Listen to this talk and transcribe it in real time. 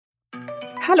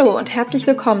Hallo und herzlich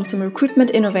willkommen zum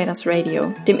Recruitment Innovators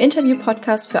Radio, dem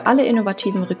Interview-Podcast für alle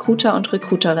innovativen Recruiter und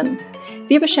Recruiterinnen.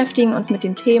 Wir beschäftigen uns mit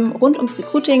den Themen rund ums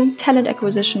Recruiting, Talent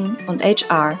Acquisition und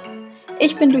HR.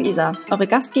 Ich bin Luisa, eure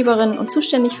Gastgeberin und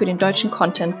zuständig für den deutschen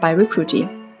Content bei Recruity.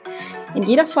 In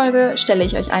jeder Folge stelle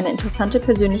ich euch eine interessante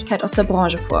Persönlichkeit aus der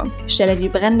Branche vor, stelle die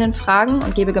brennenden Fragen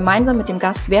und gebe gemeinsam mit dem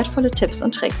Gast wertvolle Tipps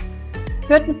und Tricks.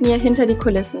 Hört mit mir hinter die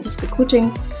Kulissen des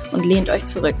Recruitings und lehnt euch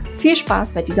zurück. Viel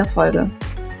Spaß bei dieser Folge.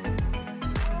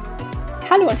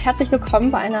 Hallo und herzlich willkommen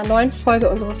bei einer neuen Folge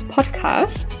unseres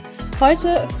Podcasts.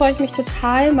 Heute freue ich mich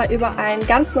total, mal über ein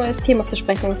ganz neues Thema zu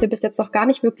sprechen, was wir bis jetzt noch gar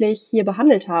nicht wirklich hier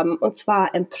behandelt haben, und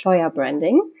zwar Employer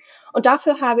Branding. Und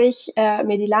dafür habe ich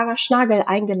mir die Lara Schnagel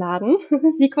eingeladen.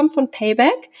 Sie kommt von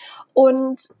Payback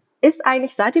und ist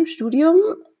eigentlich seit dem Studium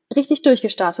richtig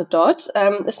durchgestartet dort,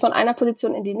 ist von einer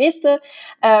Position in die nächste,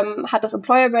 hat das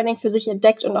Employer Branding für sich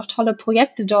entdeckt und auch tolle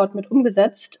Projekte dort mit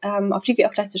umgesetzt, auf die wir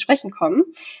auch gleich zu sprechen kommen.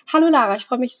 Hallo Lara, ich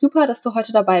freue mich super, dass du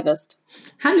heute dabei bist.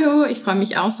 Hallo, ich freue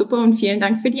mich auch super und vielen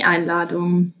Dank für die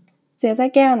Einladung. Sehr, sehr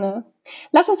gerne.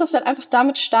 Lass uns doch vielleicht einfach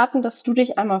damit starten, dass du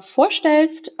dich einmal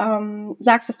vorstellst,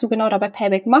 sagst, was du genau da bei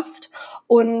Payback machst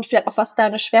und vielleicht auch, was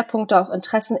deine Schwerpunkte, auch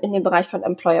Interessen in dem Bereich von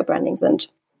Employer Branding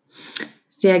sind.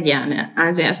 Sehr gerne.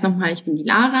 Also erst nochmal, ich bin die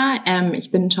Lara. Ich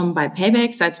bin schon bei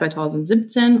Payback seit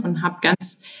 2017 und habe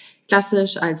ganz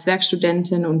klassisch als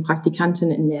Werkstudentin und Praktikantin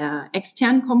in der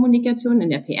externen Kommunikation, in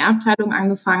der PR-Abteilung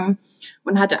angefangen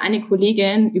und hatte eine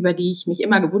Kollegin, über die ich mich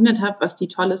immer gewundert habe, was die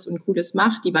Tolles und Cooles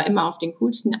macht. Die war immer auf den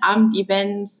coolsten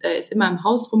Abendevents, ist immer im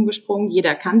Haus rumgesprungen,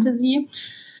 jeder kannte sie.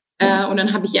 Und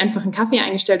dann habe ich ihr einfach einen Kaffee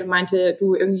eingestellt und meinte,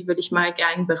 du, irgendwie würde ich mal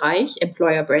gerne einen Bereich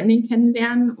Employer Branding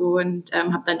kennenlernen und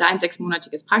habe dann da ein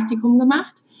 6-monatiges Praktikum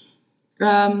gemacht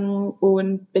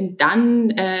und bin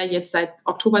dann jetzt seit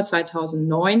Oktober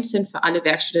 2019 für alle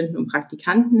Werkstudenten und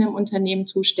Praktikanten im Unternehmen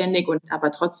zuständig und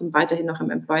aber trotzdem weiterhin noch im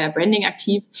Employer Branding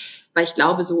aktiv, weil ich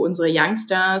glaube, so unsere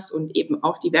Youngsters und eben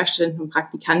auch die Werkstudenten und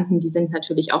Praktikanten, die sind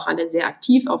natürlich auch alle sehr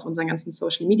aktiv auf unseren ganzen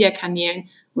Social-Media-Kanälen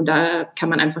und da kann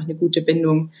man einfach eine gute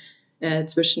Bindung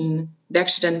zwischen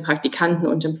Werkstudenten, Praktikanten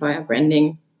und Employer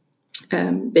Branding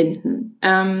binden.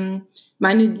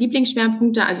 Meine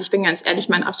Lieblingsschwerpunkte, also ich bin ganz ehrlich,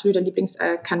 mein absoluter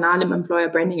Lieblingskanal im Employer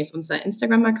Branding ist unser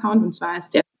Instagram-Account und zwar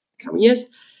ist der Careers,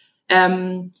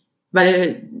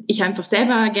 weil ich einfach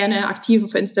selber gerne aktiv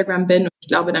auf Instagram bin und ich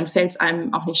glaube, dann fällt es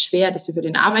einem auch nicht schwer, das über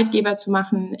den Arbeitgeber zu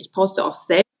machen. Ich poste auch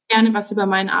selbst gerne was über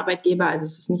meinen Arbeitgeber, also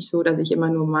es ist nicht so, dass ich immer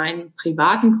nur meinen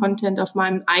privaten Content auf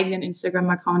meinem eigenen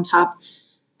Instagram-Account habe.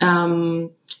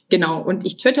 Genau, und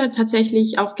ich twitter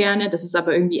tatsächlich auch gerne, das ist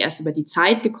aber irgendwie erst über die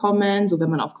Zeit gekommen, so wenn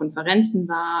man auf Konferenzen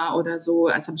war oder so,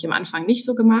 das habe ich am Anfang nicht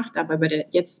so gemacht, aber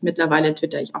jetzt mittlerweile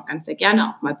twitter ich auch ganz sehr gerne,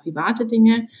 auch mal private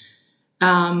Dinge.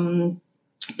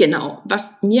 Genau,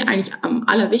 was mir eigentlich am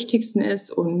allerwichtigsten ist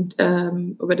und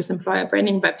über das Employer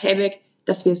Branding bei Payback,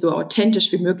 dass wir so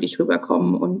authentisch wie möglich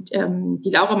rüberkommen und die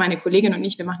Laura, meine Kollegin und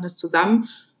ich, wir machen das zusammen.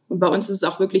 Und bei uns ist es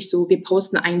auch wirklich so, wir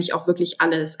posten eigentlich auch wirklich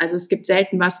alles. Also es gibt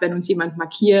selten was, wenn uns jemand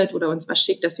markiert oder uns was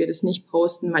schickt, dass wir das nicht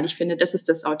posten, weil ich finde, das ist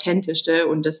das Authentischste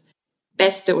und das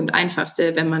Beste und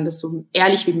Einfachste, wenn man das so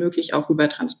ehrlich wie möglich auch rüber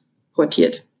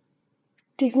transportiert.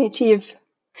 Definitiv.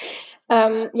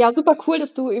 Ja, super cool,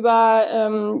 dass du über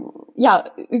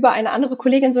eine andere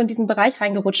Kollegin so in diesen Bereich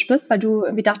reingerutscht bist, weil du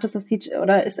irgendwie dachtest, das sieht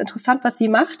oder ist interessant, was sie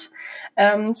macht.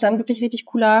 Ist ein wirklich richtig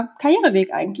cooler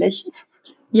Karriereweg eigentlich.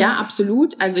 Ja,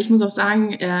 absolut. Also ich muss auch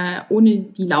sagen, ohne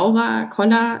die Laura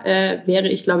Koller wäre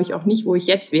ich, glaube ich, auch nicht, wo ich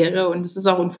jetzt wäre. Und es ist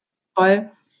auch unfassbar toll.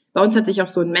 Bei uns hat sich auch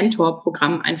so ein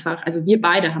Mentorprogramm einfach, also wir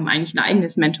beide haben eigentlich ein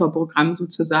eigenes Mentorprogramm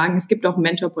sozusagen. Es gibt auch ein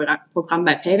Mentorprogramm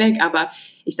bei Payback, aber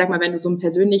ich sag mal, wenn du so einen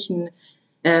persönlichen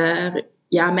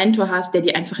Mentor hast, der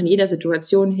dir einfach in jeder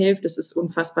Situation hilft, das ist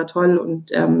unfassbar toll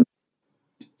und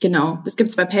genau, das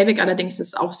gibt es bei Payback, allerdings ist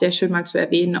es auch sehr schön mal zu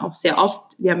erwähnen, auch sehr oft,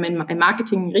 wir haben im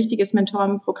Marketing ein richtiges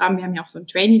Mentorenprogramm, wir haben ja auch so ein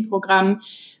Trainee-Programm,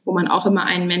 wo man auch immer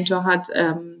einen Mentor hat.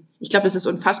 Ich glaube, das ist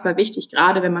unfassbar wichtig,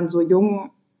 gerade wenn man so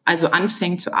jung also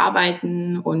anfängt zu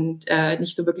arbeiten und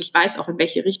nicht so wirklich weiß, auch in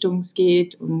welche Richtung es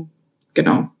geht und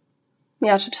genau.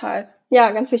 Ja, total.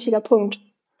 Ja, ganz wichtiger Punkt.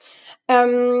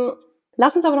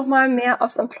 Lass uns aber noch mal mehr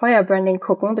aufs Employer Branding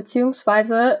gucken,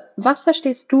 beziehungsweise was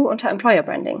verstehst du unter Employer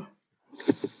Branding?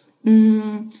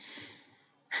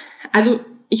 Also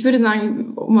ich würde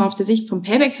sagen, um auf der Sicht von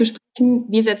Payback zu sprechen,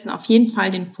 wir setzen auf jeden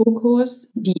Fall den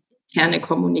Fokus, die interne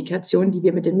Kommunikation, die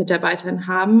wir mit den Mitarbeitern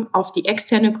haben, auf die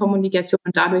externe Kommunikation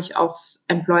und dadurch aufs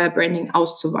Employer Branding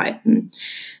auszuweiten.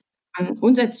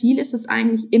 Unser Ziel ist es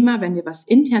eigentlich immer, wenn wir was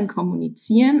intern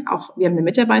kommunizieren, auch wir haben eine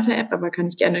Mitarbeiter-App, aber kann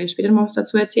ich gerne später noch was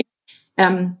dazu erzählen,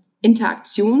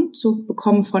 Interaktion zu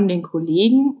bekommen von den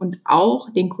Kollegen und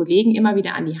auch den Kollegen immer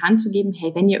wieder an die Hand zu geben,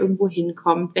 hey, wenn ihr irgendwo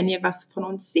hinkommt, wenn ihr was von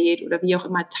uns seht oder wie auch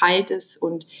immer, teilt es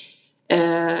und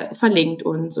verlinkt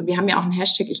uns. Und wir haben ja auch einen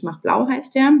Hashtag, ich mach blau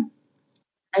heißt der.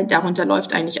 Darunter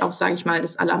läuft eigentlich auch, sage ich mal,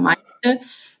 das Allermeiste,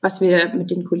 was wir mit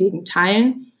den Kollegen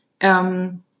teilen.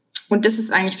 Und das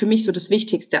ist eigentlich für mich so das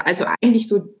Wichtigste. Also eigentlich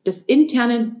so das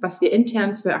Interne, was wir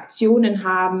intern für Aktionen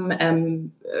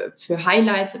haben, für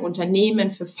Highlights im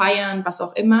Unternehmen, für Feiern, was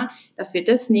auch immer, dass wir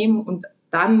das nehmen und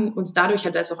dann uns dadurch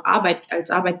halt als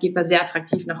Arbeitgeber sehr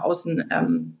attraktiv nach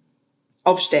außen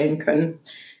aufstellen können.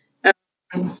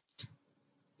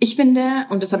 Ich finde,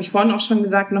 und das habe ich vorhin auch schon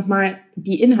gesagt, nochmal,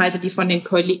 die Inhalte, die von den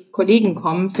Kollegen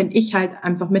kommen, finde ich halt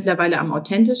einfach mittlerweile am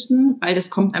authentischsten, weil das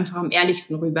kommt einfach am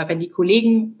ehrlichsten rüber, wenn die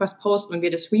Kollegen was posten und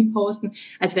wir das reposten,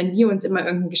 als wenn wir uns immer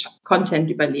irgendeinen Content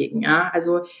überlegen. Ja?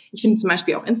 Also ich finde zum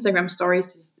Beispiel auch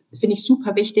Instagram-Stories, das finde ich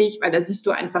super wichtig, weil da siehst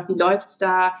du einfach, wie läuft's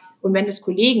da. Und wenn es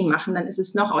Kollegen machen, dann ist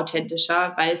es noch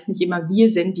authentischer, weil es nicht immer wir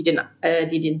sind, die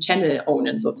den Channel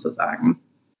ownen sozusagen.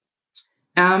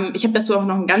 Ich habe dazu auch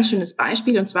noch ein ganz schönes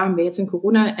Beispiel. Und zwar haben wir jetzt in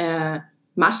Corona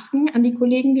Masken an die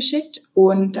Kollegen geschickt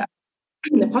und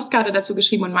eine Postkarte dazu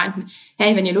geschrieben und meinten,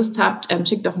 hey, wenn ihr Lust habt,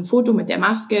 schickt doch ein Foto mit der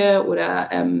Maske oder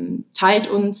teilt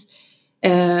uns,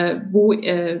 wo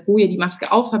ihr die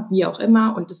Maske aufhabt, wie auch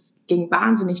immer. Und das ging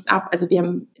wahnsinnig ab. Also wir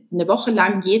haben eine Woche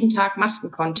lang jeden Tag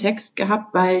Maskenkontext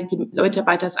gehabt, weil die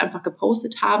Mitarbeiter es einfach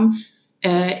gepostet haben.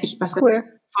 Cool.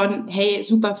 Von, hey,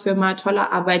 super Firma,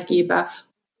 toller Arbeitgeber.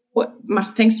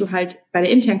 Fängst du halt bei der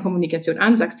internen Kommunikation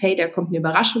an, sagst, hey, da kommt eine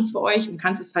Überraschung für euch und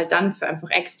kannst es halt dann für einfach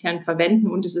extern verwenden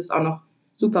und es ist auch noch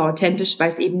super authentisch, weil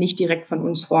es eben nicht direkt von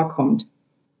uns vorkommt.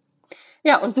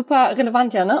 Ja, und super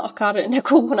relevant, ja, ne? Auch gerade in der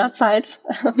Corona-Zeit.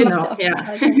 Genau, ja.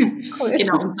 Cool.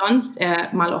 Genau, und sonst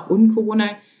mal auch Corona,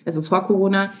 also vor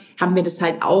Corona, haben wir das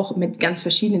halt auch mit ganz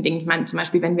verschiedenen Dingen. Ich meine, zum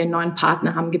Beispiel, wenn wir einen neuen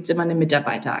Partner haben, gibt es immer eine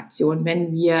Mitarbeiteraktion.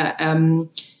 Wenn wir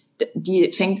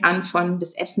die fängt an von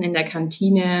das Essen in der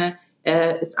Kantine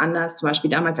ist anders. Zum Beispiel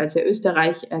damals, als wir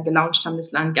Österreich gelauncht haben,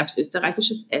 das Land, gab es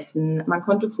österreichisches Essen. Man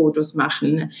konnte Fotos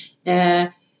machen.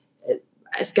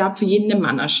 Es gab für jeden eine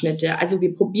Mannerschnitte. Also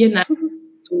wir probieren dann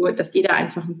so, dass jeder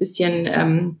einfach ein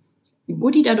bisschen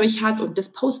Goodie dadurch hat und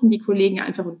das posten die Kollegen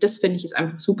einfach. Und das finde ich ist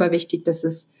einfach super wichtig, dass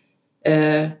es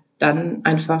dann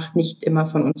einfach nicht immer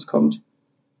von uns kommt.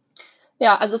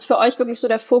 Ja, also ist für euch wirklich so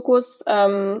der Fokus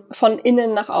von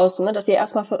innen nach außen, ne? Dass ihr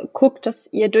erstmal guckt,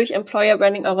 dass ihr durch Employer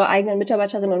Branding eure eigenen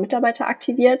Mitarbeiterinnen und Mitarbeiter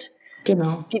aktiviert.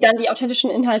 Genau. Die dann die authentischen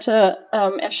Inhalte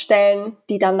erstellen,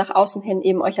 die dann nach außen hin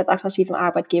eben euch als attraktiven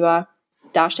Arbeitgeber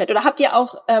darstellt. Oder habt ihr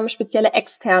auch spezielle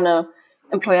externe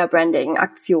Employer Branding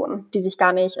Aktionen, die sich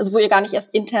gar nicht, also wo ihr gar nicht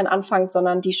erst intern anfangt,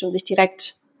 sondern die schon sich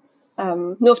direkt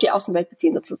nur auf die Außenwelt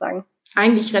beziehen sozusagen?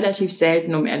 Eigentlich relativ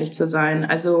selten, um ehrlich zu sein.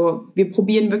 Also wir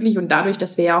probieren wirklich und dadurch,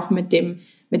 dass wir ja auch mit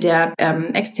der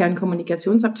externen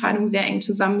Kommunikationsabteilung sehr eng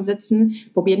zusammensitzen,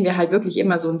 probieren wir halt wirklich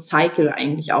immer so einen Cycle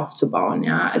eigentlich aufzubauen.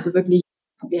 Ja, also wirklich,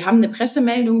 wir haben eine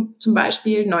Pressemeldung zum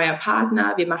Beispiel, neuer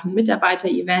Partner, wir machen ein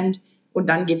Mitarbeiter-Event und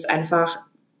dann geht's einfach,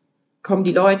 kommen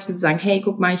die Leute, sagen, hey,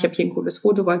 guck mal, ich habe hier ein cooles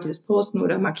Foto, wollt ihr das posten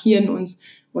oder markieren uns?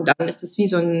 Und dann ist es wie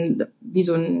so ein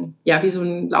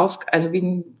Lauf, also wie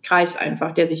ein Kreis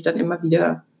einfach, der sich dann immer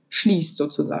wieder schließt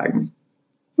sozusagen.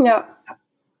 Ja.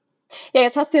 Ja,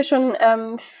 jetzt hast du ja schon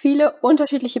viele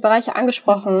unterschiedliche Bereiche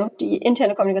angesprochen, die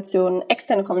interne Kommunikation,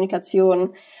 externe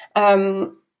Kommunikation.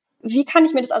 Wie kann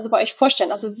ich mir das also bei euch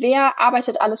vorstellen? Also wer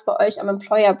arbeitet alles bei euch am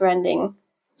Employer Branding?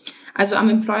 Also am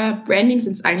Employer Branding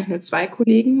sind es eigentlich nur 2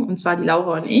 Kollegen, und zwar die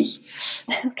Laura und ich.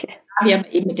 Okay. Wir haben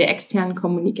eben mit der externen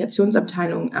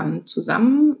Kommunikationsabteilung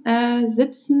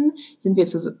zusammensitzen, sind wir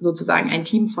sozusagen ein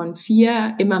Team von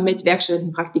 4, immer mit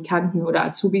Werkstudenten, Praktikanten oder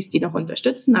Azubis, die noch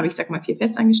unterstützen, aber ich sag mal 4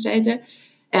 Festangestellte.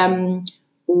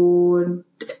 Und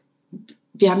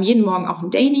wir haben jeden Morgen auch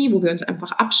ein Daily, wo wir uns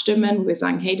einfach abstimmen, wo wir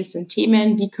sagen, hey, das sind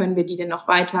Themen, wie können wir die denn noch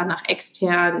weiter nach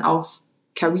extern auf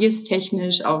Careers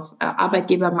technisch, auf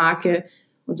Arbeitgebermarke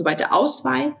und so weiter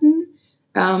ausweiten.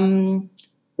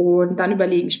 Und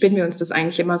dann spinnen wir uns das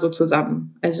eigentlich immer so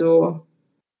zusammen. Also,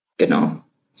 genau.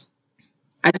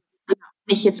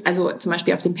 Also zum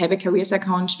Beispiel auf dem Payback Careers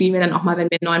Account spielen wir dann auch mal, wenn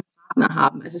wir einen neuen Partner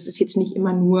haben. Also es ist jetzt nicht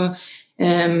immer nur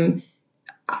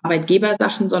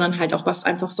Arbeitgebersachen, sondern halt auch, was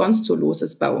einfach sonst so los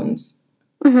ist bei uns.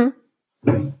 Mhm.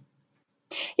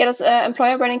 Ja, das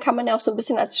Employer Branding kann man ja auch so ein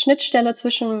bisschen als Schnittstelle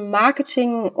zwischen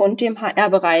Marketing und dem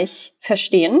HR-Bereich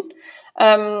verstehen.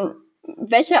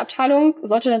 Welche Abteilung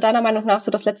sollte denn deiner Meinung nach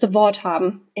so das letzte Wort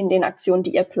haben in den Aktionen,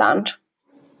 die ihr plant?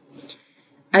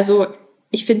 Also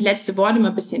Ich finde letzte Worte immer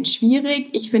ein bisschen schwierig.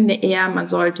 Ich finde eher, man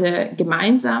sollte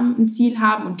gemeinsam ein Ziel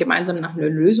haben und gemeinsam nach einer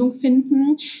Lösung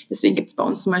finden. Deswegen gibt es bei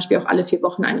uns zum Beispiel auch alle 4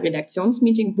 Wochen ein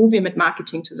Redaktionsmeeting, wo wir mit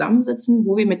Marketing zusammensitzen,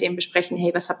 wo wir mit dem besprechen,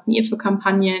 hey, was habt ihr für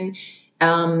Kampagnen?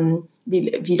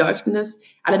 Wie läuft denn das?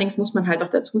 Allerdings muss man halt auch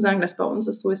dazu sagen, dass bei uns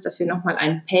es so ist, dass wir nochmal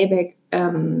einen Payback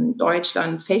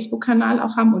Deutschland Facebook-Kanal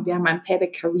auch haben und wir haben einen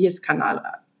Payback Careers-Kanal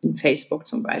in Facebook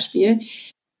zum Beispiel.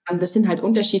 Das sind halt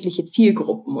unterschiedliche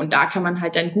Zielgruppen und da kann man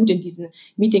halt dann gut in diesen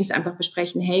Meetings einfach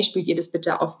besprechen, hey, spielt ihr das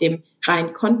bitte auf dem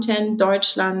rein Content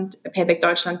Deutschland, Payback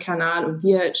Deutschland Kanal und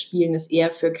wir spielen es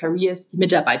eher für Careers, die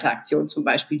Mitarbeiteraktion zum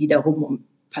Beispiel, die darum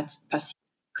passiert.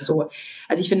 So.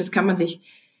 Also ich finde, das kann man sich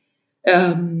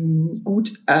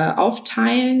gut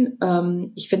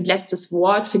aufteilen. Ich finde, letztes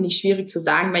Wort finde ich schwierig zu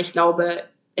sagen, weil ich glaube,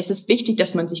 es ist wichtig,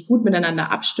 dass man sich gut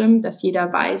miteinander abstimmt, dass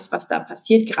jeder weiß, was da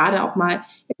passiert. Gerade auch mal,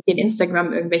 wenn wir in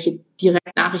Instagram irgendwelche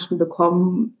Direktnachrichten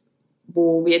bekommen,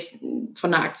 wo wir jetzt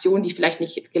von einer Aktion, die vielleicht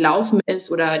nicht gelaufen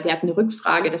ist oder der hat eine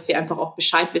Rückfrage, dass wir einfach auch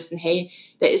Bescheid wissen, hey,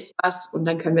 da ist was und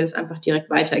dann können wir das einfach direkt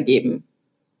weitergeben.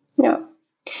 Ja,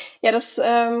 das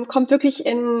kommt wirklich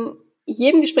in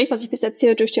jedem Gespräch, was ich bis jetzt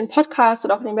hier durch den Podcast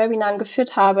oder auch in den Webinaren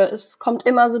geführt habe. Es kommt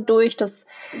immer so durch, dass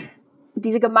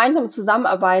diese gemeinsame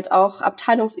Zusammenarbeit auch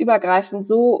abteilungsübergreifend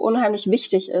so unheimlich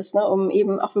wichtig ist, ne, um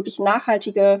eben auch wirklich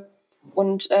nachhaltige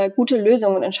und gute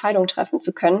Lösungen und Entscheidungen treffen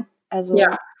zu können. Also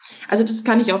das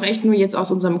kann ich auch echt nur jetzt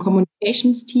aus unserem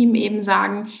Communications-Team eben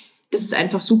sagen. Das ist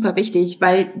einfach super wichtig,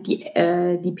 weil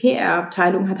die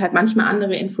PR-Abteilung hat halt manchmal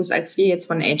andere Infos als wir jetzt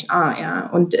von HR, ja.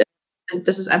 Und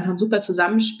das ist einfach ein super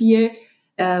Zusammenspiel,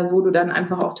 wo du dann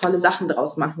einfach auch tolle Sachen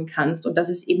draus machen kannst. Und das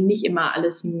ist eben nicht immer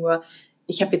alles nur,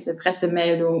 ich habe jetzt eine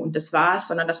Pressemeldung und das war's,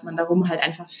 sondern dass man darum halt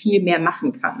einfach viel mehr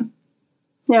machen kann.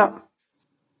 Ja.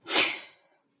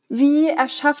 Wie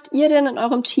erschafft ihr denn in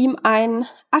eurem Team einen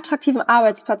attraktiven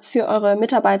Arbeitsplatz für eure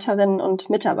Mitarbeiterinnen und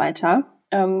Mitarbeiter?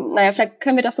 Vielleicht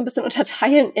können wir das so ein bisschen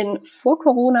unterteilen in vor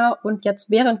Corona und jetzt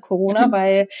während Corona,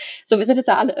 weil wir sind jetzt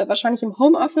ja alle wahrscheinlich im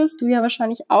Homeoffice, du ja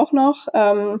wahrscheinlich auch noch.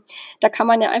 Da kann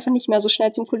man ja einfach nicht mehr so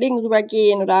schnell zum Kollegen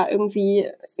rübergehen oder irgendwie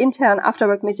intern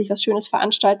Afterwork-mäßig was Schönes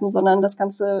veranstalten, sondern das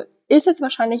Ganze ist jetzt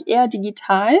wahrscheinlich eher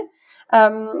digital.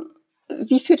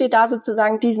 Wie führt ihr da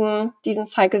sozusagen diesen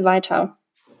Cycle weiter?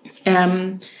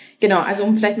 Genau, also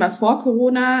um vielleicht mal vor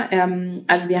Corona,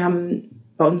 also wir haben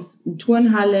bei uns eine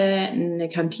Turnhalle, eine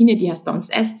Kantine, die heißt bei uns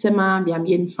Esszimmer. Wir haben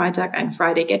jeden Freitag ein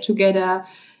Friday Get-Together,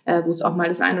 wo es auch mal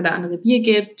das ein oder andere Bier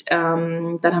gibt.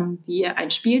 Dann haben wir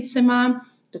ein Spielzimmer.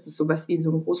 Das ist sowas wie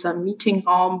so ein großer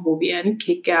Meetingraum, wo wir einen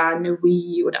Kicker, eine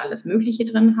Wii oder alles Mögliche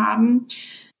drin haben.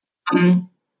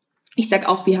 Ich sag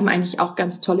auch, wir haben eigentlich auch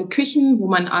ganz tolle Küchen, wo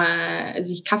man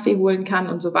sich Kaffee holen kann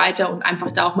und so weiter und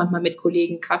einfach da auch manchmal mit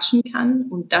Kollegen quatschen kann.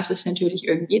 Und das ist natürlich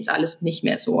irgendwie jetzt alles nicht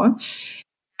mehr so.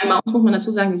 Bei uns muss man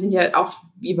dazu sagen, wir sind ja auch,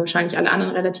 wie wahrscheinlich alle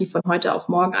anderen, relativ von heute auf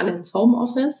morgen alle ins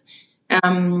Homeoffice.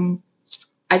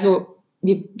 Also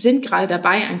wir sind gerade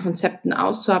dabei, an Konzepten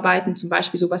auszuarbeiten, zum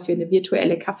Beispiel sowas wie eine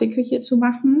virtuelle Kaffeeküche zu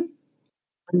machen.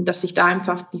 Dass sich da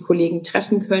einfach die Kollegen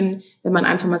treffen können, wenn man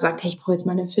einfach mal sagt, hey, ich brauche jetzt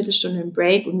mal eine Viertelstunde einen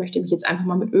Break und möchte mich jetzt einfach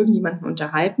mal mit irgendjemandem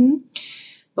unterhalten.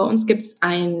 Bei uns gibt es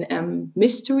ein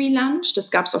Mystery Lunch,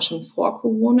 das gab es auch schon vor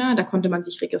Corona, da konnte man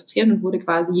sich registrieren und wurde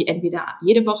quasi entweder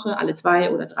jede Woche, alle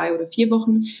 2 oder 3 oder 4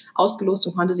 Wochen ausgelost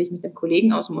und konnte sich mit einem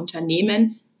Kollegen aus dem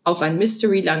Unternehmen auf ein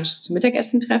Mystery Lunch zum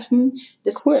Mittagessen treffen.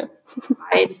 Das ist cool.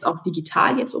 Das auch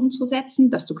digital jetzt umzusetzen,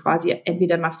 dass du quasi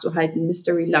entweder machst du halt einen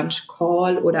Mystery Lunch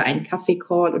Call oder einen Kaffee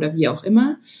Call oder wie auch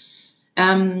immer.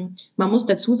 Man muss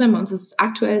dazu sagen, bei uns ist es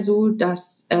aktuell so,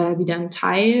 dass wieder ein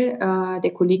Teil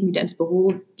der Kollegen wieder ins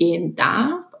Büro gehen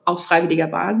darf, auf freiwilliger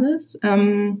Basis.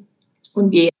 Und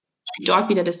wir dort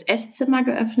wieder das Esszimmer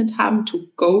geöffnet haben, to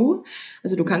go.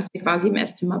 Also du kannst dir quasi im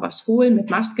Esszimmer was holen, mit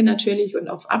Maske natürlich und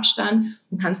auf Abstand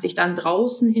und kannst dich dann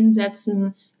draußen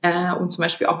hinsetzen und zum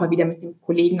Beispiel auch mal wieder mit dem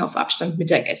Kollegen auf Abstand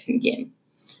Mittagessen gehen.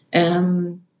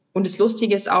 Und das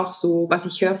Lustige ist auch so, was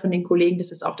ich höre von den Kollegen, das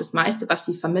ist auch das meiste, was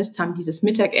sie vermisst haben, dieses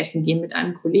Mittagessen gehen mit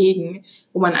einem Kollegen,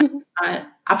 wo man einfach mal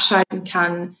abschalten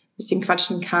kann, ein bisschen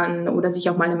quatschen kann oder sich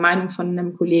auch mal eine Meinung von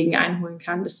einem Kollegen einholen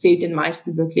kann. Das fehlt den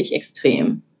meisten wirklich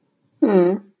extrem.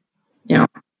 Ja.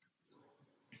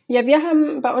 Ja, wir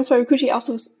haben bei uns bei Recruity auch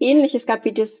so was Ähnliches gehabt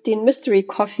wie den Mystery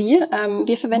Coffee.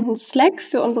 Wir verwenden Slack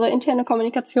für unsere interne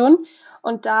Kommunikation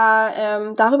und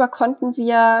darüber konnten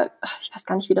wir, ich weiß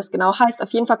gar nicht, wie das genau heißt,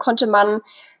 auf jeden Fall konnte man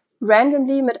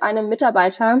randomly mit einem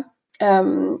Mitarbeiter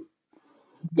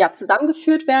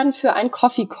zusammengeführt werden für einen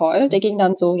Coffee Call. Der ging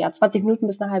dann so 20 Minuten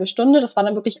bis eine halbe Stunde. Das war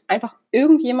dann wirklich einfach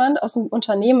irgendjemand aus dem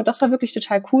Unternehmen. Und das war wirklich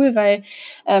total cool, weil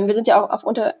wir sind ja auch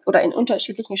in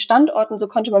unterschiedlichen Standorten. So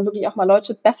konnte man wirklich auch mal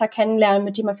Leute besser kennenlernen,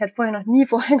 mit denen man vielleicht vorher noch nie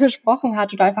gesprochen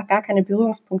hat oder einfach gar keine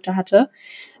Berührungspunkte hatte.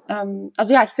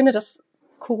 Ich finde, dass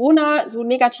Corona, so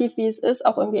negativ wie es ist,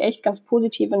 auch irgendwie echt ganz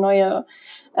positive neue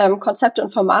Konzepte und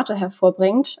Formate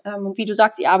hervorbringt. Und wie du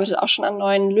sagst, ihr arbeitet auch schon an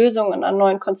neuen Lösungen und an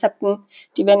neuen Konzepten.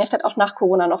 Die werden ja vielleicht auch nach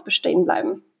Corona noch bestehen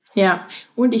bleiben. Ja,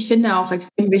 und ich finde auch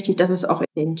extrem wichtig, dass es auch in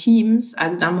den Teams,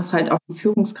 also da muss halt auch die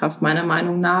Führungskraft meiner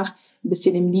Meinung nach ein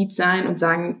bisschen im Lead sein und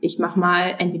sagen, ich mache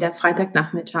mal entweder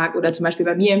Freitagnachmittag oder zum Beispiel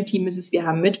bei mir im Team ist es, wir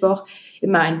haben Mittwoch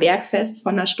immer ein Bergfest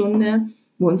von einer Stunde,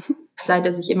 wo uns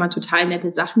Leiter sich immer total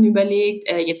nette Sachen überlegt.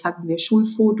 Jetzt hatten wir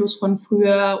Schulfotos von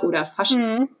früher oder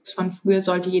Faschingsfotos von früher,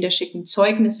 sollte jeder schicken.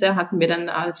 Zeugnisse hatten wir dann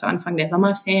zu Anfang der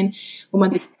Sommerferien, wo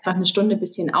man sich einfach eine Stunde ein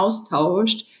bisschen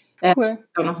austauscht, Cool.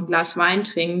 auch noch ein Glas Wein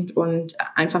trinkt und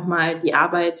einfach mal die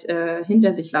Arbeit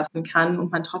hinter sich lassen kann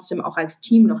und man trotzdem auch als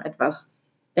Team noch etwas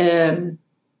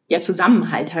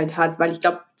Zusammenhalt halt hat, weil ich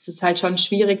glaube, es ist halt schon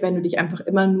schwierig, wenn du dich einfach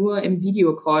immer nur im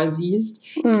Videocall siehst.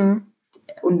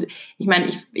 Und ich meine,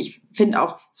 ich finde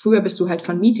auch, früher bist du halt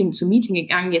von Meeting zu Meeting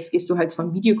gegangen, jetzt gehst du halt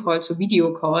von Videocall zu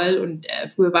Videocall und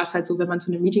früher war es halt so, wenn man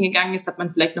zu einem Meeting gegangen ist, hat man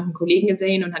vielleicht noch einen Kollegen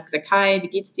gesehen und hat gesagt, hi, wie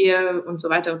geht's dir und so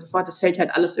weiter und so fort. Das fällt halt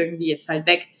alles irgendwie jetzt halt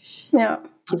weg. Ja.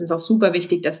 Es ist auch super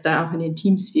wichtig, dass da auch in den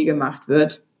Teams viel gemacht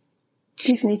wird.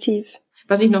 Definitiv.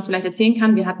 Was ich noch vielleicht erzählen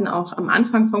kann, wir hatten auch am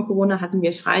Anfang von Corona, hatten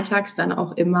wir freitags dann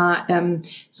auch immer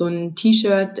so ein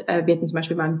T-Shirt, wir hatten zum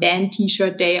Beispiel mal ein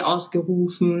Band-T-Shirt-Day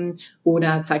ausgerufen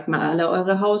oder zeigt mal alle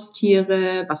eure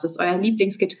Haustiere, was ist euer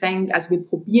Lieblingsgetränk. Also wir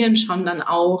probieren schon dann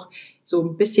auch so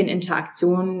ein bisschen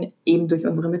Interaktion eben durch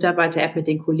unsere Mitarbeiter-App mit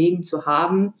den Kollegen zu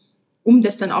haben, um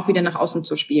das dann auch wieder nach außen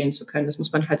zu spielen zu können. Das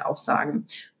muss man halt auch sagen.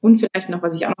 Und vielleicht noch,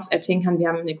 was ich auch noch erzählen kann, wir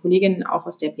haben eine Kollegin auch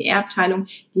aus der PR-Abteilung,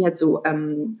 die hat so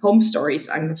Home Stories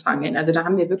angefangen. Also da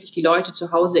haben wir wirklich die Leute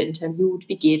zu Hause interviewt.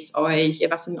 Wie geht's euch?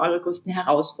 Was sind eure größten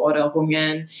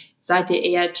Herausforderungen? Seid ihr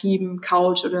eher Team,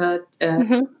 Couch oder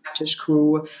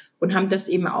Tischcrew? Und haben das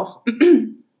eben auch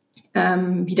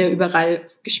wieder überall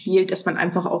gespielt, dass man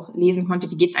einfach auch lesen konnte,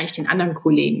 wie geht's eigentlich den anderen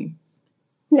Kollegen?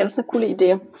 Ja, das ist eine coole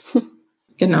Idee.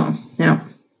 Genau, ja.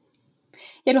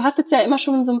 Ja, du hast jetzt ja immer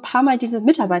schon so ein paar Mal diese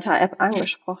Mitarbeiter-App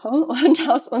angesprochen und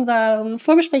aus unseren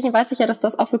Vorgesprächen weiß ich ja, dass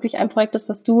das auch wirklich ein Projekt ist,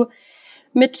 was du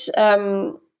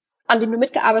an dem du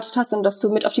mitgearbeitet hast und das du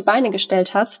mit auf die Beine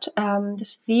gestellt hast.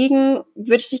 Deswegen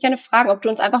würde ich dich gerne fragen, ob du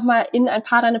uns einfach mal in ein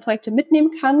paar deiner Projekte mitnehmen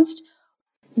kannst.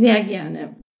 Sehr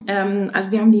gerne.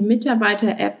 Also wir haben die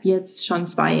Mitarbeiter-App jetzt schon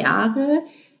 2 Jahre.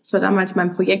 Das war damals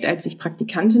mein Projekt, als ich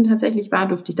Praktikantin tatsächlich war,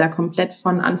 durfte ich da komplett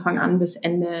von Anfang an bis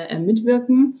Ende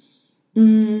mitwirken.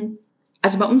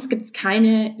 Also bei uns gibt es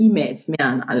keine E-Mails mehr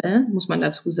an alle, muss man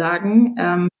dazu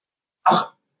sagen.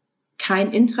 Auch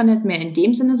kein Intranet mehr in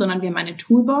dem Sinne, sondern wir haben eine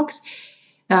Toolbox.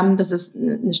 Das ist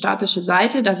eine statische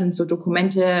Seite, da sind so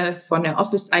Dokumente von der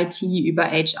Office-IT über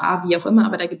HR, wie auch immer,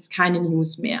 aber da gibt es keine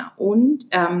News mehr. Und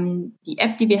die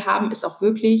App, die wir haben, ist auch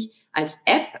wirklich als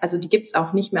App, also die gibt es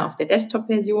auch nicht mehr auf der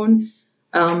Desktop-Version.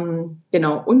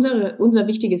 Genau, unser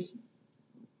wichtiges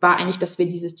war eigentlich, dass wir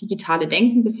dieses digitale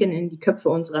Denken ein bisschen in die Köpfe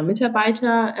unserer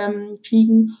Mitarbeiter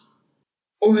kriegen.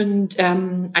 Und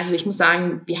also ich muss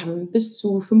sagen, wir haben bis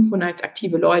zu 500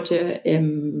 aktive Leute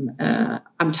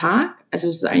am Tag. Also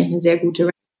es ist eigentlich eine sehr gute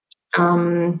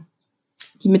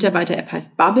die Mitarbeiter-App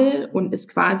heißt Bubble und ist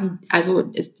quasi, also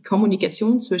ist die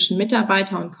Kommunikation zwischen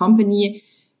Mitarbeiter und Company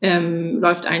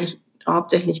läuft eigentlich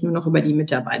hauptsächlich nur noch über die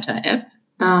Mitarbeiter-App.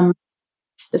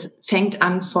 Das fängt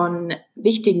an von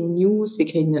wichtigen News, wir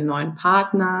kriegen einen neuen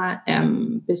Partner,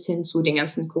 bis hin zu den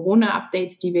ganzen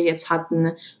Corona-Updates, die wir jetzt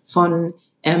hatten, von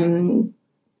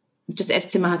das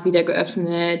Esszimmer hat wieder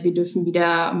geöffnet, wir dürfen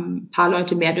wieder, ein paar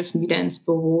Leute mehr dürfen wieder ins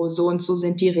Büro, so und so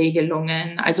sind die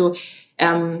Regelungen. Also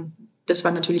das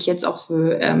war natürlich jetzt auch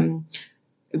für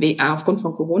aufgrund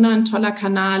von Corona ein toller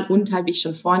Kanal und halt, wie ich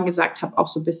schon vorhin gesagt habe, auch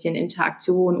so ein bisschen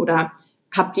Interaktion oder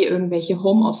habt ihr irgendwelche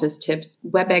Homeoffice-Tipps?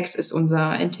 WebEx ist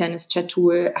unser internes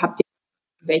Chat-Tool. Habt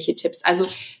ihr welche Tipps? Also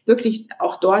wirklich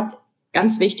auch dort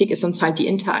ganz wichtig ist uns halt die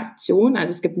Interaktion.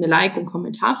 Also es gibt eine Like- und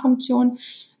Kommentarfunktion,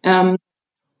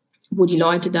 wo die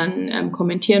Leute dann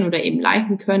kommentieren oder eben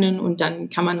liken können und dann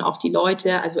kann man auch die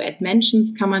Leute, also Add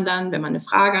Mentions kann man dann, wenn man eine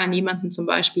Frage an jemanden zum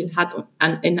Beispiel hat,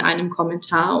 in einem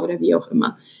Kommentar oder wie auch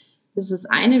immer. Das ist das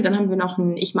eine. Dann haben wir noch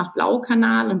einen Ich mach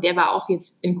Blau-Kanal und der war auch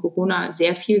jetzt in Corona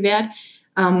sehr viel wert.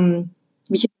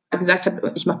 Wie ich gesagt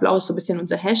habe, Ich mach Blau ist so ein bisschen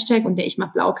unser Hashtag und der Ich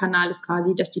mach Blau-Kanal ist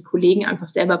quasi, dass die Kollegen einfach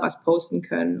selber was posten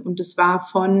können. Und das war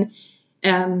von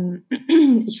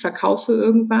Ich verkaufe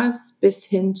irgendwas bis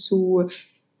hin zu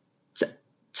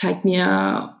zeigt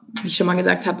mir, wie ich schon mal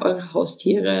gesagt habe, eure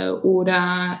Haustiere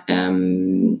oder wir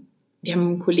haben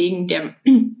einen Kollegen, der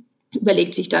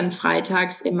überlegt sich dann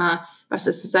freitags immer, was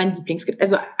ist sein Lieblingsgericht.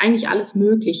 Also eigentlich alles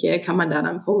Mögliche kann man da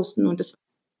dann posten und das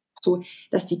so,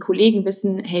 dass die Kollegen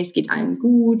wissen, hey, es geht allen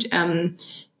gut.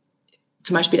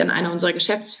 Zum Beispiel dann einer unserer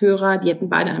Geschäftsführer, die hatten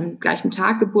beide am gleichen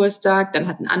Tag Geburtstag, dann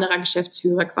hat ein anderer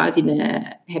Geschäftsführer quasi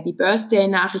eine Happy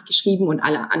Birthday-Nachricht geschrieben und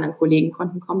alle anderen Kollegen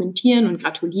konnten kommentieren und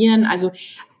gratulieren. Also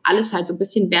alles halt so ein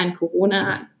bisschen während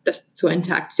Corona, das zur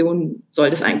Interaktion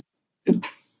soll das eigentlich.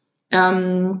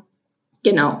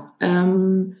 Genau.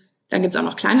 Dann gibt es auch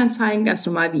noch Kleinanzeigen, ganz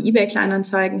normal wie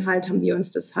eBay-Kleinanzeigen halt, haben wir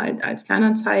uns das halt als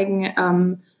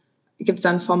Kleinanzeigen gibt es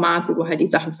dann ein Format, wo du halt die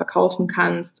Sachen verkaufen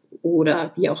kannst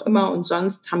oder wie auch immer. Und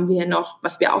sonst haben wir noch,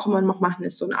 was wir auch immer noch machen,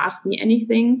 ist so ein Ask Me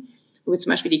Anything, wo wir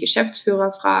zum Beispiel die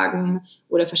Geschäftsführer fragen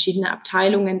oder verschiedene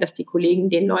Abteilungen, dass die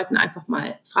Kollegen den Leuten einfach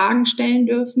mal Fragen stellen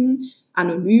dürfen,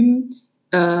 anonym,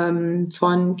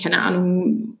 von, keine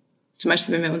Ahnung, zum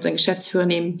Beispiel, wenn wir unseren Geschäftsführer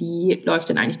nehmen, wie läuft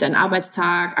denn eigentlich dein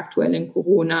Arbeitstag aktuell in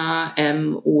Corona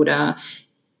oder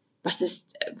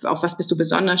auf was bist du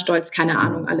besonders stolz? Keine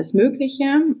Ahnung, alles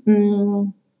Mögliche.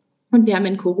 Und wir haben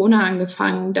in Corona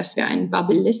angefangen, dass wir ein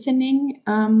Bubble Listening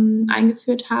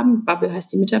eingeführt haben. Bubble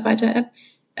heißt die Mitarbeiter-App.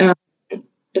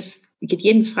 Das geht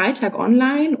jeden Freitag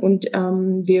online und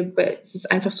es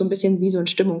ist einfach so ein bisschen wie so ein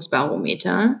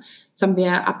Stimmungsbarometer. Das haben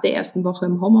wir ab der ersten Woche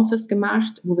im Homeoffice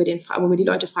gemacht, wo wir die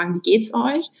Leute fragen, wie geht's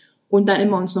euch? Und dann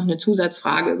immer uns noch eine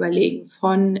Zusatzfrage überlegen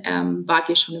von, wart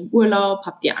ihr schon im Urlaub?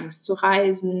 Habt ihr Angst zu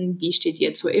reisen? Wie steht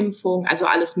ihr zur Impfung? Also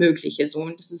alles Mögliche so.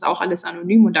 Und das ist auch alles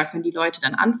anonym und da können die Leute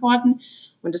dann antworten.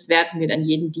 Und das werten wir dann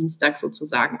jeden Dienstag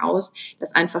sozusagen aus,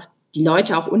 dass einfach die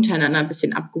Leute auch untereinander ein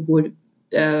bisschen abgeholt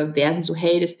werden. So,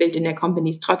 hey, das Bild in der Company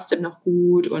ist trotzdem noch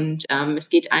gut und es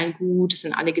geht allen gut, es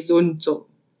sind alle gesund, so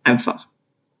einfach.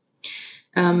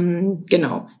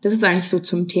 Genau, das ist eigentlich so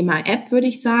zum Thema App, würde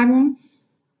ich sagen.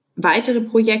 Weitere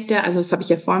Projekte, also das habe ich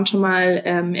ja vorhin schon mal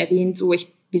erwähnt,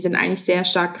 wir sind eigentlich sehr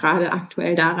stark gerade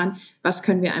aktuell daran, was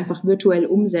können wir einfach virtuell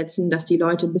umsetzen, dass die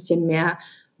Leute ein bisschen mehr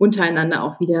untereinander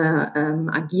auch wieder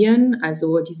agieren.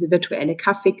 Also diese virtuelle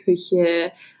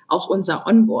Kaffeeküche, auch unser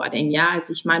Onboarding. Ja,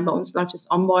 also ich meine, bei uns läuft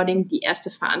das Onboarding. Die erste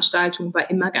Veranstaltung war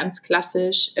immer ganz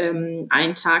klassisch.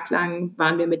 Einen Tag lang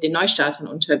waren wir mit den Neustartern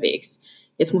unterwegs.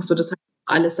 Jetzt musst du das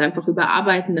alles einfach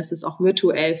überarbeiten, dass es auch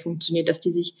virtuell funktioniert, dass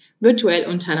die sich virtuell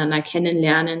untereinander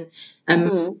kennenlernen.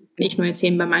 Nicht nur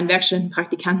erzählen, bei meinen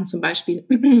Werkstudentenpraktikanten zum Beispiel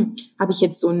habe ich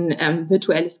jetzt so ein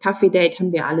virtuelles Kaffee-Date,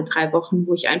 haben wir alle 3 Wochen,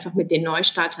 wo ich einfach mit den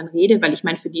Neustartern rede, weil ich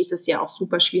meine, für die ist es ja auch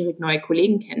super schwierig, neue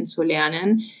Kollegen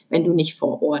kennenzulernen, wenn du nicht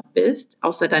vor Ort bist,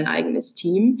 außer dein eigenes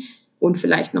Team und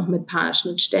vielleicht noch mit ein paar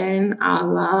Schnittstellen,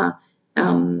 aber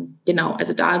genau,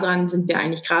 also daran sind wir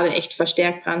eigentlich gerade echt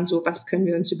verstärkt dran, so was können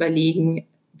wir uns überlegen,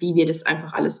 wie wir das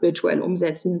einfach alles virtuell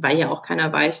umsetzen, weil ja auch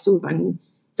keiner weiß, so wann,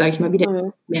 sage ich mal,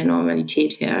 wieder mehr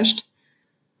Normalität herrscht.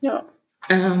 Ja.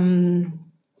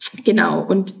 Genau,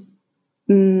 und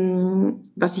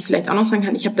was ich vielleicht auch noch sagen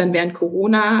kann, ich habe dann während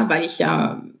Corona, weil ich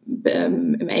ja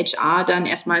im HR dann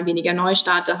erstmal weniger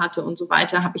Neustarter hatte und so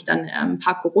weiter, habe ich dann ein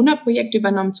paar Corona-Projekte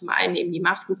übernommen, zum einen eben die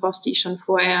Maskenpost, die ich schon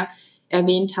vorher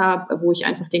erwähnt habe, wo ich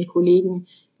einfach den Kollegen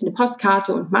eine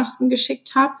Postkarte und Masken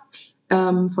geschickt habe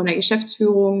von der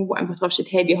Geschäftsführung, wo einfach drauf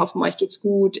steht, hey, wir hoffen, euch geht's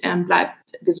gut, bleibt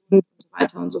gesund und so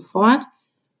weiter und so fort.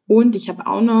 Und ich habe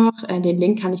auch noch, den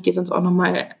Link kann ich dir sonst auch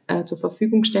nochmal zur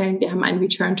Verfügung stellen, wir haben ein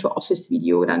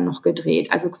Return-to-Office-Video dann noch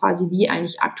gedreht, also quasi wie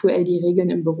eigentlich aktuell die Regeln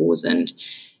im Büro sind,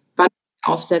 wann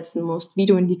du aufsetzen musst, wie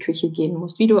du in die Küche gehen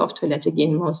musst, wie du auf Toilette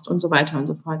gehen musst und so weiter und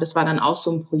so fort. Das war dann auch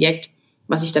so ein Projekt,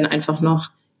 was ich dann einfach noch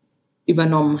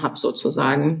übernommen habe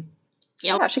sozusagen.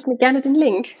 Ja, schick mir gerne den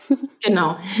Link.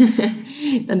 Genau.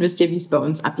 Dann wisst ihr, wie es bei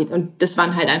uns abgeht. Und das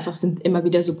sind immer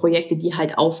wieder so Projekte, die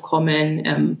halt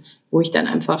aufkommen, wo ich dann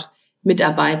einfach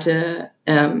mitarbeite.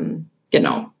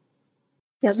 Genau.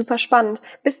 Ja, super spannend.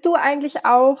 Bist du eigentlich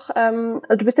auch,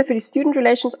 also du bist ja für die Student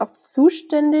Relations auch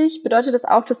zuständig. Bedeutet das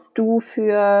auch, dass du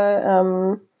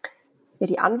für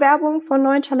die Anwerbung von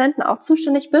neuen Talenten auch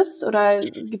zuständig bist? Oder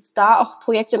gibt es da auch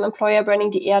Projekte im Employer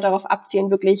Branding, die eher darauf abzielen,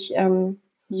 wirklich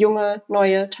junge,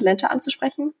 neue Talente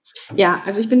anzusprechen? Ja,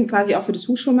 also ich bin quasi auch für das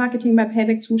Hochschulmarketing bei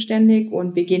Payback zuständig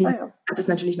und wir gehen, als es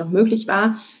natürlich noch möglich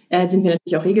war, sind wir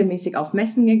natürlich auch regelmäßig auf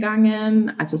Messen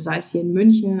gegangen, also sei es hier in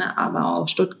München, aber auch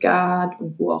Stuttgart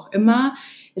und wo auch immer.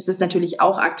 Es ist natürlich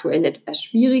auch aktuell etwas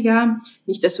schwieriger.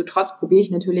 Nichtsdestotrotz probiere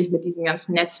ich natürlich mit diesen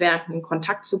ganzen Netzwerken in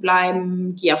Kontakt zu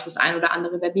bleiben, gehe auf das ein oder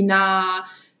andere Webinar,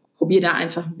 probiere da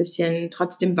einfach ein bisschen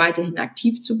trotzdem weiterhin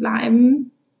aktiv zu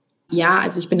bleiben. Ja,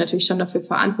 also ich bin natürlich schon dafür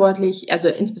verantwortlich, also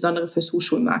insbesondere fürs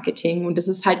Hochschulmarketing. Und das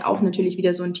ist halt auch natürlich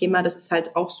wieder so ein Thema, das ist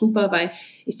halt auch super, weil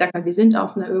ich sag mal, wir sind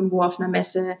irgendwo auf einer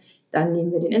Messe, dann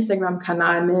nehmen wir den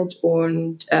Instagram-Kanal mit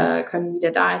und können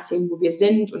wieder da erzählen, wo wir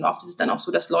sind. Und oft ist es dann auch so,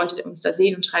 dass Leute uns da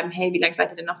sehen und schreiben, hey, wie lange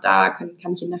seid ihr denn noch da? Kann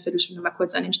ich in einer Viertelstunde mal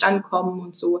kurz an den Stand kommen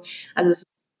und so. Also es ist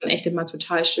echt immer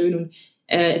total schön und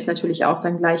ist natürlich auch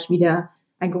dann gleich wieder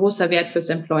ein großer Wert fürs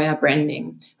Employer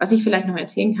Branding. Was ich vielleicht noch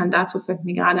erzählen kann, dazu fällt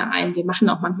mir gerade ein, wir machen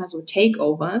auch manchmal so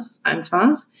Takeovers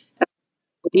einfach.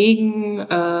 Kollegen,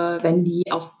 wenn die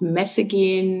auf Messe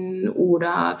gehen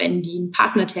oder wenn die einen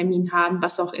Partnertermin haben,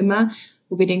 was auch immer,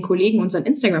 wo wir den Kollegen unseren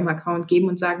Instagram-Account geben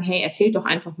und sagen, hey, erzählt doch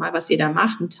einfach mal, was ihr da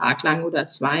macht, einen Tag lang oder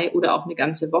 2 oder auch eine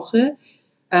ganze Woche.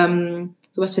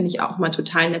 Sowas finde ich auch mal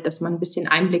total nett, dass man ein bisschen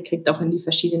Einblick kriegt, auch in die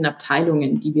verschiedenen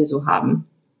Abteilungen, die wir so haben.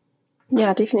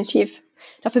 Ja, definitiv.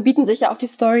 Dafür bieten sich ja auch die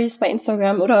Stories bei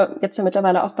Instagram oder jetzt ja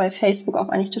mittlerweile auch bei Facebook auch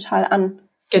eigentlich total an.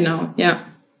 Genau, ja.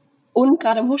 Und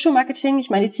gerade im Hochschulmarketing, ich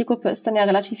meine, die Zielgruppe ist dann ja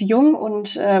relativ jung und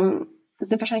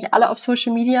sind wahrscheinlich alle auf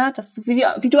Social Media. Das,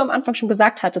 wie du am Anfang schon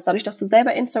gesagt hattest, dadurch, dass du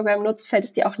selber Instagram nutzt, fällt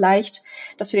es dir auch leicht,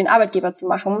 das für den Arbeitgeber zu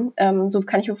machen. So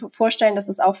kann ich mir vorstellen, dass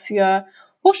es auch für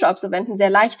Hochschulabsolventen sehr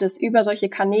leicht ist, über solche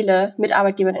Kanäle mit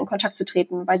Arbeitgebern in Kontakt zu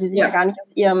treten, weil sie sich ja gar nicht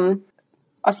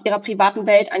aus ihrer privaten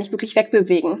Welt eigentlich wirklich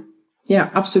wegbewegen.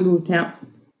 Ja, absolut, ja.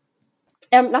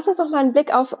 Lass uns noch mal einen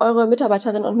Blick auf eure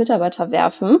Mitarbeiterinnen und Mitarbeiter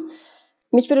werfen.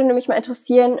 Mich würde nämlich mal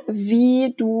interessieren,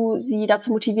 wie du sie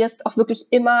dazu motivierst, auch wirklich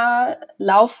immer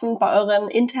laufend bei euren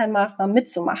internen Maßnahmen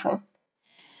mitzumachen.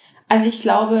 Also ich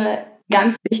glaube,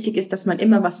 ganz wichtig ist, dass man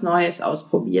immer was Neues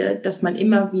ausprobiert, dass man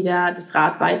immer wieder das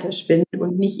Rad weiterspinnt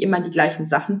und nicht immer die gleichen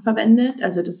Sachen verwendet.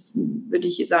 Also das würde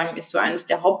ich sagen, ist so eines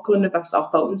der Hauptgründe, was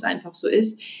auch bei uns einfach so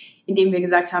ist, indem wir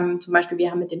gesagt haben, zum Beispiel,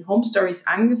 wir haben mit den Home Stories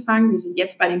angefangen, wir sind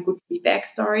jetzt bei den Good Feedback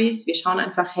Stories, wir schauen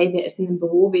einfach, hey, wer ist in dem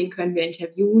Büro, wen können wir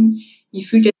interviewen, wie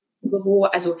fühlt ihr sich im Büro,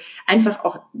 also einfach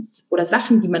auch, oder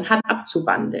Sachen, die man hat,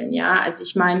 abzuwandeln, ja, also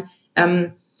ich meine,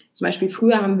 zum Beispiel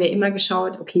früher haben wir immer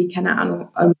geschaut, okay, keine Ahnung,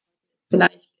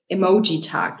 vielleicht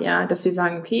Emoji-Tag, ja, dass wir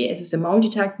sagen, okay, es ist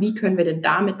Emoji-Tag, wie können wir denn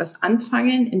damit was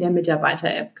anfangen in der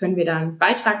Mitarbeiter-App? Können wir da einen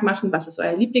Beitrag machen, was ist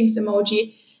euer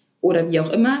Lieblings-Emoji oder wie auch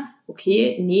immer?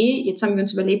 Okay, nee, jetzt haben wir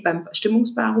uns überlegt, beim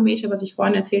Stimmungsbarometer, was ich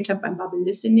vorhin erzählt habe, beim Bubble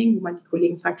Listening, wo man die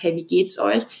Kollegen fragt, hey, wie geht's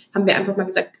euch? Haben wir einfach mal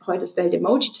gesagt, heute ist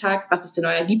Welt-Emoji-Tag, was ist denn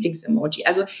euer Lieblings-Emoji?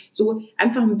 Also so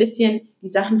einfach ein bisschen die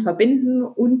Sachen verbinden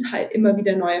und halt immer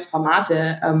wieder neue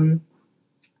Formate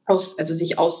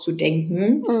sich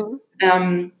auszudenken.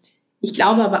 Ich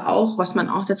glaube aber auch, was man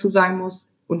auch dazu sagen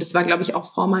muss, und das war, glaube ich, auch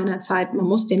vor meiner Zeit, man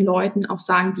muss den Leuten auch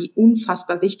sagen, wie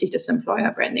unfassbar wichtig das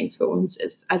Employer Branding für uns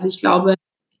ist. Also ich glaube,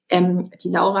 die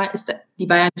Laura die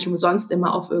war ja nicht umsonst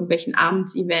immer auf irgendwelchen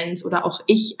Abendsevents oder auch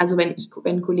ich, also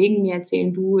wenn Kollegen mir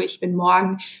erzählen, du, ich bin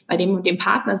morgen bei dem und dem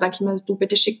Partner, sag ich immer, du,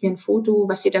 bitte schick mir ein Foto,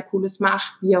 was ihr da Cooles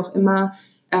macht, wie auch immer,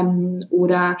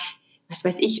 oder was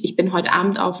weiß ich bin heute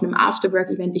Abend auf einem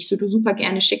Afterwork-Event, du super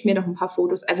gerne, schick mir doch ein paar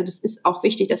Fotos. Also das ist auch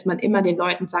wichtig, dass man immer den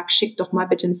Leuten sagt, schick doch mal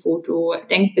bitte ein Foto,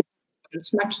 denk bitte an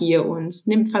uns, markier uns,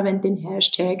 verwend den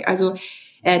Hashtag. Also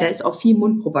da ist auch viel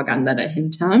Mundpropaganda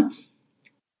dahinter.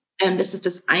 Das ist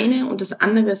das eine. Und das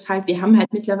andere ist halt, wir haben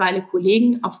halt mittlerweile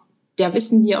Kollegen, auf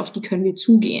die können wir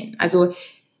zugehen. Also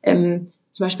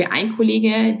zum Beispiel ein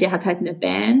Kollege, der hat halt eine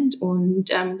Band und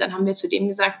dann haben wir zu dem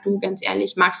gesagt, du, ganz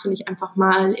ehrlich, magst du nicht einfach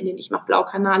mal in den Ich mach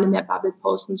Blau-Kanal in der Bubble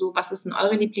posten, so, was ist denn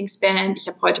eure Lieblingsband? Ich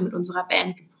habe heute mit unserer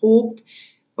Band geprobt.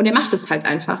 Und er macht es halt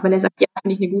einfach, weil er sagt, ja,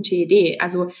 finde ich eine gute Idee.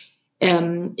 Also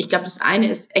ich glaube, das eine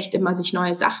ist echt immer, sich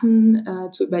neue Sachen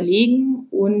zu überlegen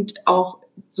und auch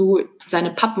so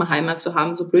seine Pappenheimat zu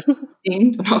haben, so blöd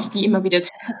klingt, und auf die immer wieder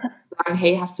zu sagen,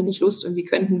 hey, hast du nicht Lust und wie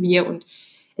könnten wir? Und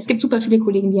es gibt super viele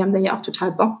Kollegen, die haben da ja auch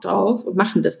total Bock drauf und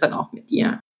machen das dann auch mit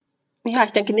dir. Ja,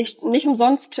 ich denke, nicht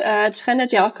umsonst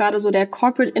trendet ja auch gerade so der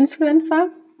Corporate Influencer.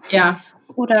 Ja.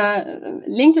 Oder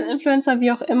LinkedIn-Influencer,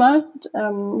 wie auch immer.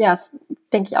 Ja, ist,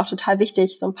 denke ich, auch total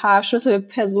wichtig, so ein paar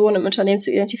Schlüsselpersonen im Unternehmen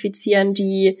zu identifizieren,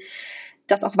 die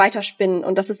das auch weiterspinnen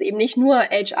und dass es eben nicht nur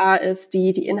HR ist,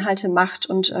 die Inhalte macht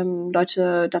und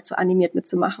Leute dazu animiert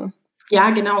mitzumachen. Ja,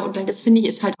 genau. Und das finde ich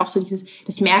ist halt auch so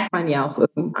das merkt man ja auch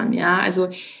irgendwann, ja. Also,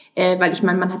 weil ich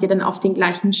meine, man hat ja dann oft den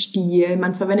gleichen Stil,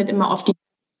 man verwendet immer oft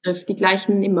die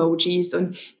gleichen Emojis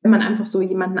und wenn man einfach so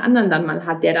jemanden anderen dann mal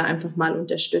hat, der da einfach mal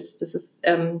unterstützt, das ist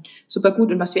super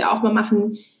gut. Und was wir auch mal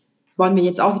machen, wollen wir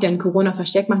jetzt auch wieder in Corona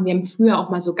verstärkt machen. Wir haben früher auch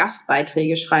mal so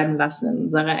Gastbeiträge schreiben lassen in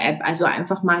unserer App. Also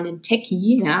einfach mal einen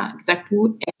Techie, ja, gesagt,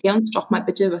 du, erklär uns doch mal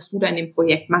bitte, was du da in dem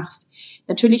Projekt machst.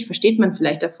 Natürlich versteht man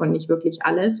vielleicht davon nicht wirklich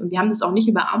alles. Und wir haben das auch nicht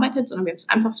überarbeitet, sondern wir haben es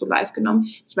einfach so live genommen.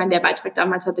 Ich meine, der Beitrag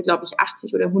damals hatte, glaube ich,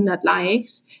 80 oder 100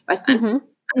 Likes, weil es einfach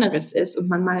anderes ist und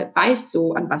man mal weiß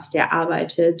so, an was der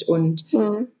arbeitet und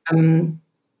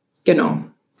genau.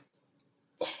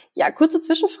 Ja, kurze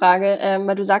Zwischenfrage,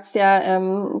 weil du sagst ja,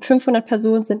 500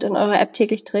 Personen sind in eurer App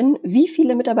täglich drin. Wie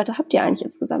viele Mitarbeiter habt ihr eigentlich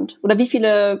insgesamt? Oder wie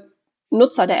viele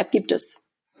Nutzer der App gibt es?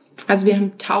 Also wir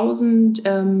haben 1000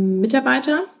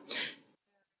 Mitarbeiter.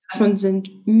 Davon sind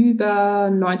über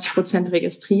 90%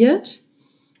 registriert.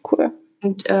 Cool.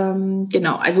 Und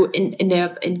genau, also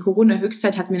in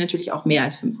Corona-Höchstzeit hatten wir natürlich auch mehr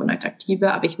als 500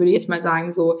 Aktive, aber ich würde jetzt mal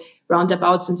sagen, so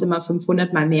roundabout sind es immer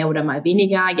 500, mal mehr oder mal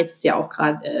weniger. Jetzt ist ja auch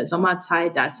gerade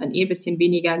Sommerzeit, da ist dann ein bisschen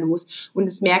weniger los und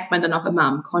das merkt man dann auch immer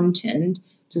am Content,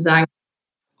 zu sagen,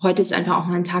 heute ist einfach auch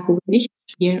mal ein Tag, wo wir nicht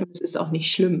spielen und es ist auch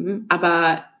nicht schlimm,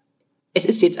 aber es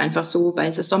ist jetzt einfach so, weil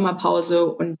es ist Sommerpause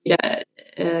und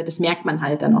das merkt man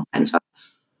halt dann auch einfach.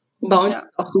 Und bei uns ist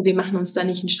es auch so, wir machen uns da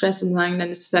nicht einen Stress und sagen, dann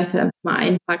ist vielleicht halt einfach mal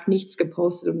einen Tag nichts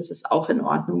gepostet und das ist auch in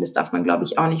Ordnung. Das darf man, glaube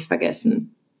ich, auch nicht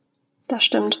vergessen. Das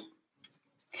stimmt.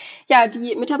 Ja,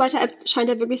 die Mitarbeiter-App scheint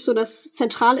ja wirklich so das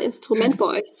zentrale Instrument bei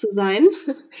euch zu sein.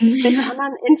 Welche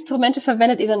anderen Instrumente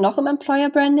verwendet ihr denn noch im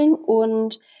Employer Branding?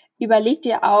 Und überlegt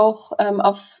ihr auch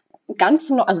auf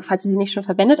also falls ihr sie nicht schon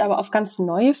verwendet, aber auf ganz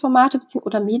neue Formate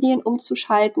oder Medien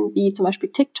umzuschalten, wie zum Beispiel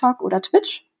TikTok oder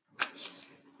Twitch?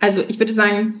 Also ich würde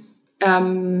sagen,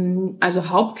 also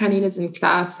Hauptkanäle sind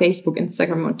klar Facebook,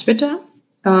 Instagram und Twitter.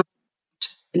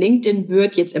 LinkedIn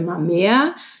wird jetzt immer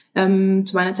mehr.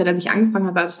 Zu meiner Zeit, als ich angefangen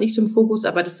habe, war das nicht so im Fokus,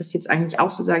 aber das ist jetzt eigentlich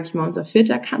auch so, sage ich mal, unser 4.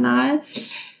 Kanal.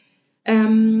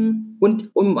 Und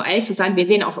um ehrlich zu sein, wir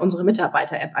sehen auch unsere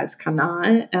Mitarbeiter-App als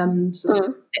Kanal. Das ist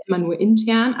immer nur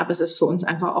intern, aber es ist für uns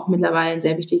einfach auch mittlerweile ein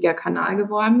sehr wichtiger Kanal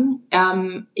geworden.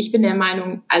 Ich bin der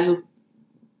Meinung, also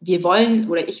ich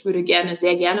würde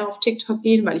sehr gerne auf TikTok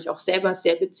gehen, weil ich auch selber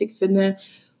sehr witzig finde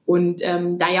und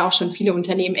da ja auch schon viele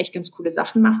Unternehmen echt ganz coole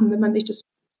Sachen machen, wenn man sich das.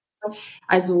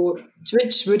 Also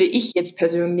Twitch würde ich jetzt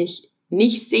persönlich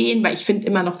nicht sehen, weil ich finde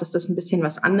immer noch, dass das ein bisschen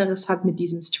was anderes hat mit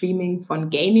diesem Streaming von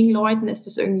Gaming-Leuten, ist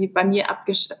das irgendwie bei mir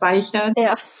abgespeichert.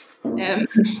 Ja.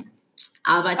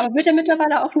 Aber wird ja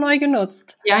mittlerweile auch neu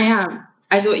genutzt. Ja.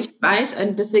 Also ich weiß,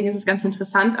 deswegen ist es ganz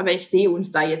interessant, aber ich sehe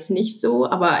uns da jetzt nicht so,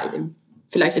 aber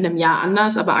vielleicht in einem Jahr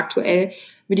anders, aber aktuell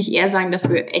würde ich eher sagen, dass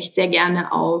wir echt sehr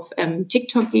gerne auf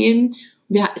TikTok gehen.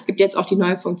 Es gibt jetzt auch die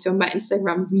neue Funktion bei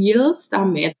Instagram Reels, da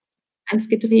haben wir jetzt eins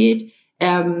gedreht.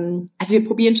 Also wir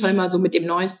probieren schon immer so mit dem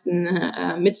Neuesten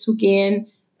mitzugehen.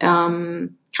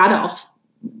 Gerade auch,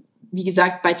 wie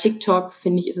gesagt, bei TikTok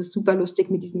finde ich, ist es super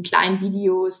lustig mit diesen kleinen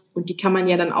Videos und die kann man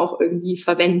ja dann auch irgendwie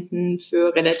verwenden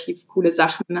für relativ coole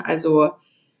Sachen. Also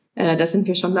da sind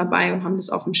wir schon dabei und haben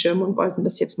das auf dem Schirm und wollten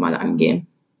das jetzt mal angehen.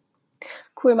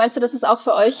 Cool. Meinst du, das ist auch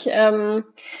für euch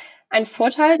ein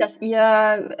Vorteil, dass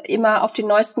ihr immer auf den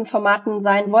neuesten Formaten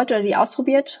sein wollt oder die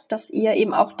ausprobiert, dass ihr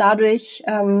eben auch dadurch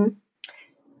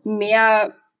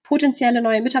mehr potenzielle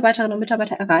neue Mitarbeiterinnen und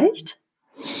Mitarbeiter erreicht?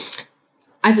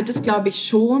 Also das glaube ich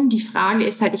schon. Die Frage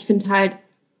ist halt, ich finde halt,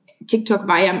 TikTok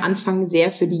war ja am Anfang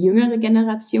sehr für die jüngere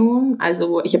Generation.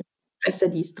 Also ich habe eine Schwester,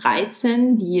 die ist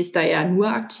 13, die ist da ja nur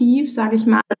aktiv, sage ich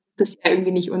mal. Das ist ja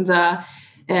irgendwie nicht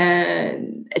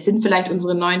es sind vielleicht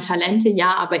unsere neuen Talente,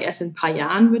 ja, aber erst in ein paar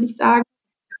Jahren, würde ich sagen.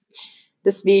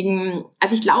 Deswegen,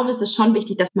 also ich glaube, es ist schon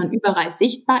wichtig, dass man überall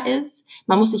sichtbar ist.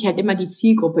 Man muss sich halt immer die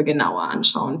Zielgruppe genauer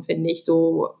anschauen, finde ich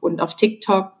so. Und auf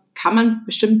TikTok kann man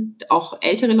bestimmt auch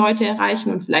ältere Leute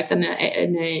erreichen und vielleicht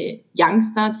eine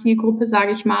Youngster-Zielgruppe,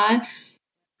 sage ich mal.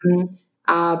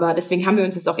 Aber deswegen haben wir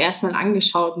uns das auch erstmal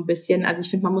angeschaut ein bisschen. Also ich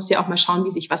finde, man muss ja auch mal schauen,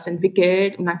 wie sich was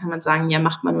entwickelt und dann kann man sagen, ja,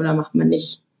 macht man oder macht man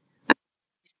nicht.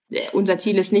 Unser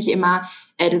Ziel ist nicht immer,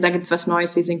 da gibt es was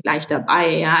Neues, wir sind gleich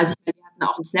dabei. Ja? Also wir hatten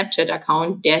auch einen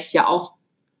Snapchat-Account, der ist ja auch,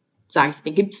 sage ich,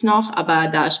 den gibt's noch, aber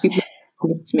da spielt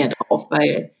man nichts mehr drauf,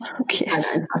 weil es halt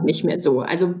einfach nicht mehr so.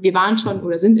 Also wir waren schon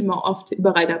oder sind immer oft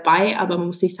überall dabei, aber man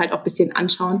muss sich es halt auch ein bisschen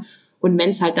anschauen und wenn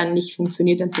es halt dann nicht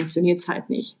funktioniert, dann funktioniert es halt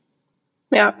nicht.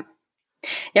 Ja.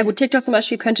 Ja gut, TikTok zum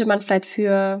Beispiel könnte man vielleicht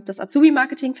für das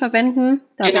Azubi-Marketing verwenden.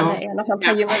 Da wären ja eher noch ein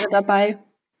paar Jüngere dabei.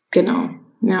 Genau,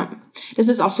 ja. Das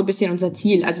ist auch so ein bisschen unser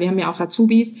Ziel. Also wir haben ja auch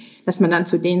Azubis, dass man dann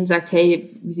zu denen sagt,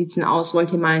 hey, wie sieht's denn aus?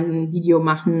 Wollt ihr mal ein Video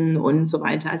machen und so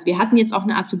weiter. Also wir hatten jetzt auch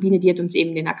eine Azubine, die hat uns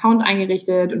eben den Account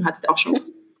eingerichtet und hat auch schon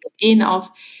Ideen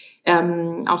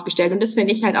aufgestellt. Und das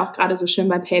finde ich halt auch gerade so schön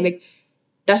bei Payback,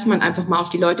 dass man einfach mal auf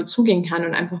die Leute zugehen kann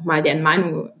und einfach mal deren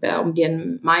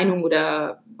Meinung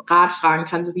oder Rat fragen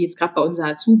kann, so wie jetzt gerade bei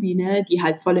unserer Azubine, die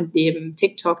halt voll in dem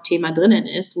TikTok-Thema drinnen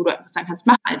ist, wo du einfach sagen kannst,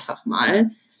 mach einfach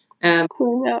mal.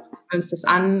 Cool, ja. Uns das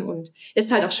an und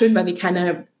ist halt auch schön, weil wir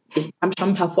haben schon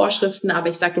ein paar Vorschriften, aber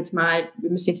ich sage jetzt mal, wir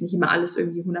müssen jetzt nicht immer alles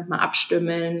irgendwie 100-mal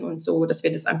abstimmen und so, dass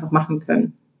wir das einfach machen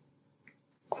können.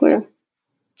 Cool.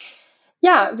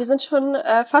 Ja, wir sind schon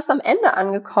fast am Ende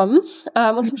angekommen.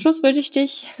 Und zum Schluss würde ich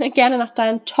dich gerne nach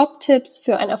deinen Top-Tipps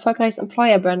für ein erfolgreiches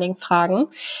Employer-Branding fragen.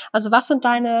 Also was sind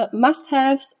deine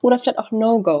Must-Haves oder vielleicht auch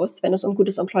No-Gos, wenn es um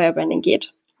gutes Employer-Branding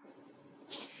geht?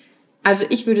 Also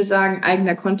ich würde sagen,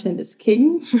 eigener Content ist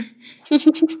King.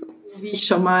 Wie ich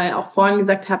schon mal auch vorhin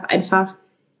gesagt habe, einfach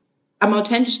am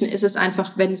authentischsten ist es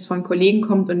einfach, wenn es von Kollegen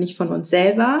kommt und nicht von uns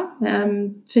selber,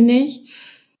 finde ich.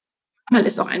 Manchmal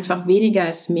ist auch einfach weniger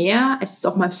ist mehr. Es ist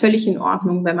auch mal völlig in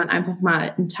Ordnung, wenn man einfach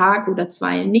mal einen Tag oder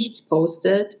 2 nichts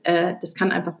postet. Das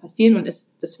kann einfach passieren und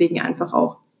ist deswegen einfach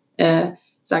auch,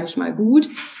 sage ich mal, gut.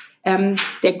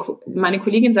 Meine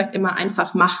Kollegin sagt immer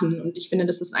einfach machen und ich finde,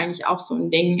 das ist eigentlich auch so ein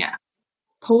Ding.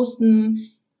 Posten,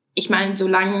 ich meine,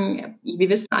 solange, wir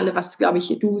wissen alle, was, glaube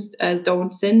ich, Do's,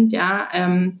 Don'ts sind, ja,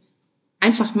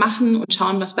 einfach machen und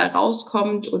schauen, was bei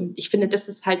rauskommt. Und ich finde, das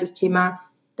ist halt das Thema,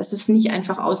 dass es nicht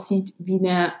einfach aussieht wie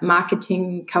eine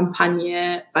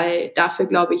Marketingkampagne, weil dafür,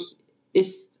 glaube ich,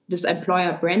 ist das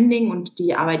Employer Branding und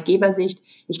die Arbeitgebersicht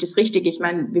nicht das Richtige. Ich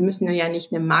meine, wir müssen ja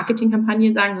nicht eine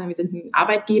Marketingkampagne sagen, sondern wir sind ein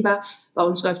Arbeitgeber. Bei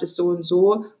uns läuft es so und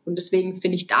so. Und deswegen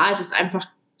finde ich, da ist es einfach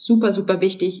super, super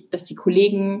wichtig, dass die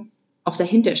Kollegen auch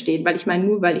dahinter stehen. Weil ich meine,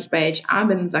 nur weil ich bei HR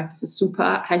bin und sage, das ist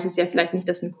super, heißt es ja vielleicht nicht,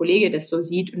 dass ein Kollege das so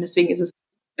sieht. Und deswegen ist es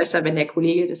besser, wenn der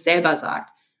Kollege das selber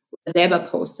sagt oder selber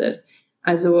postet.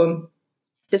 Also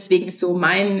deswegen ist so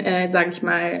mein, sage ich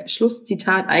mal,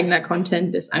 Schlusszitat, eigener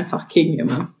Content ist einfach King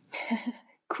immer.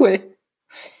 Cool.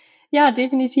 Ja,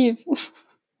 definitiv.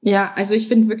 Ja, also ich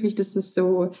finde wirklich, das ist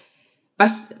so,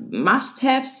 was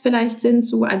Must-Haves vielleicht sind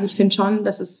so. Also ich finde schon,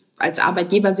 dass es als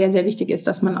Arbeitgeber sehr, sehr wichtig ist,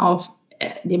 dass man auf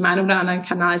dem einen oder anderen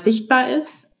Kanal sichtbar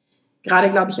ist. Gerade,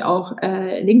 glaube ich, auch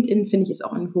LinkedIn, finde ich, ist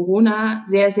auch in Corona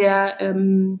sehr, sehr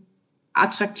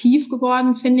attraktiv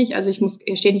geworden, finde ich. Also ich muss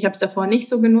gestehen, ich habe es davor nicht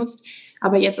so genutzt,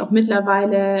 aber jetzt auch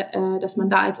mittlerweile, dass man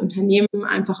da als Unternehmen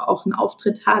einfach auch einen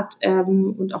Auftritt hat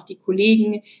und auch die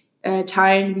Kollegen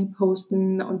teilen,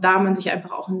 reposten und da man sich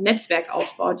einfach auch ein Netzwerk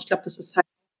aufbaut. Ich glaube, das ist halt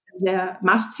sehr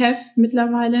Must-Have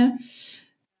mittlerweile.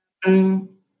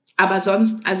 Aber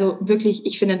sonst, also wirklich,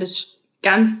 ich finde das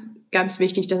ganz, ganz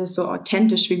wichtig, dass es so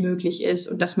authentisch wie möglich ist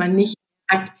und dass man nicht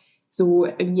sagt, so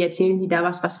irgendwie erzählen die da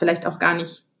was vielleicht auch gar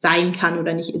nicht sein kann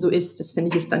oder nicht so ist. Das finde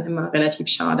ich ist dann immer relativ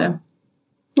schade.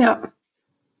 Ja.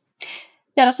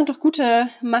 Ja, das sind doch gute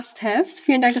Must-Haves.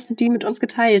 Vielen Dank, dass du die mit uns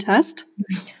geteilt hast.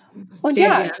 Und sehr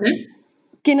ja, gerne.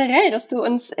 Generell, dass du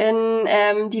uns in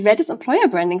die Welt des Employer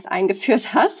Brandings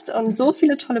eingeführt hast und so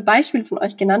viele tolle Beispiele von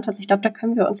euch genannt hast. Ich glaube, da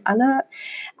können wir uns alle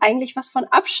eigentlich was von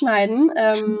abschneiden.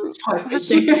 Freut mich.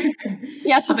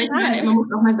 Ja, total. Aber ich meine, man muss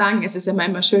auch mal sagen, es ist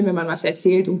immer schön, wenn man was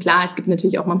erzählt. Und klar, es gibt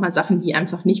natürlich auch manchmal Sachen, die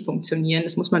einfach nicht funktionieren.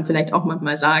 Das muss man vielleicht auch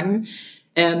manchmal sagen.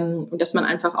 Und dass man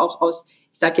einfach auch aus,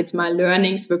 ich sage jetzt mal,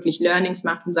 wirklich Learnings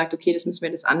macht und sagt, okay, das müssen wir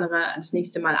das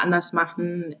nächste Mal anders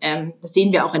machen. Das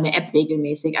sehen wir auch in der App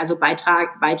regelmäßig. Also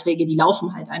Beiträge, die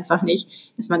laufen halt einfach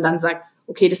nicht. Dass man dann sagt,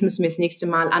 okay, das müssen wir das nächste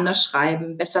Mal anders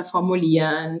schreiben, besser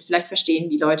formulieren. Vielleicht verstehen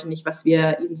die Leute nicht, was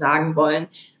wir ihnen sagen wollen.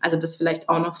 Also das vielleicht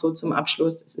auch noch so zum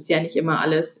Abschluss. Es ist ja nicht immer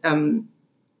alles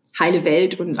heile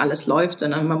Welt und alles läuft,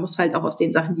 sondern man muss halt auch aus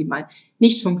den Sachen, die mal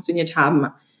nicht funktioniert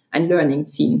haben, ein Learning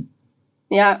ziehen.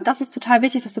 Ja, das ist total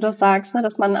wichtig, dass du das sagst, ne?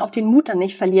 Dass man auch den Mut dann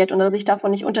nicht verliert und sich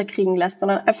davon nicht unterkriegen lässt,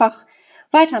 sondern einfach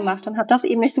weitermacht. Dann hat das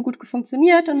eben nicht so gut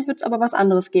funktioniert, dann wird es aber was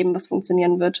anderes geben, was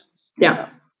funktionieren wird. Ja,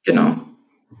 genau.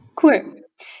 Cool.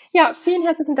 Ja, vielen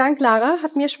herzlichen Dank, Lara.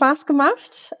 Hat mir Spaß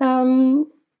gemacht. Und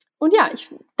ja, ich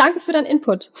danke für deinen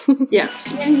Input. Ja,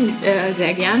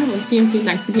 sehr gerne und vielen, vielen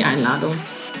Dank für die Einladung.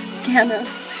 Gerne.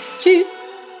 Tschüss.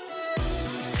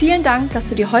 Vielen Dank, dass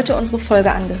du dir heute unsere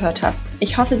Folge angehört hast.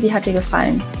 Ich hoffe, sie hat dir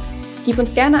gefallen. Gib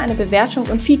uns gerne eine Bewertung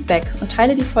und Feedback und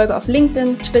teile die Folge auf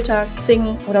LinkedIn, Twitter,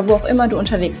 Xing oder wo auch immer du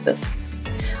unterwegs bist.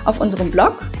 Auf unserem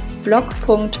Blog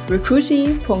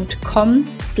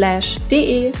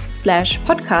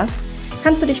blog.recruity.com/de/podcast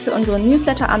kannst du dich für unseren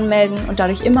Newsletter anmelden und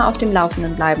dadurch immer auf dem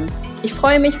Laufenden bleiben. Ich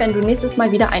freue mich, wenn du nächstes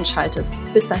Mal wieder einschaltest.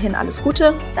 Bis dahin alles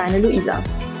Gute, deine Luisa.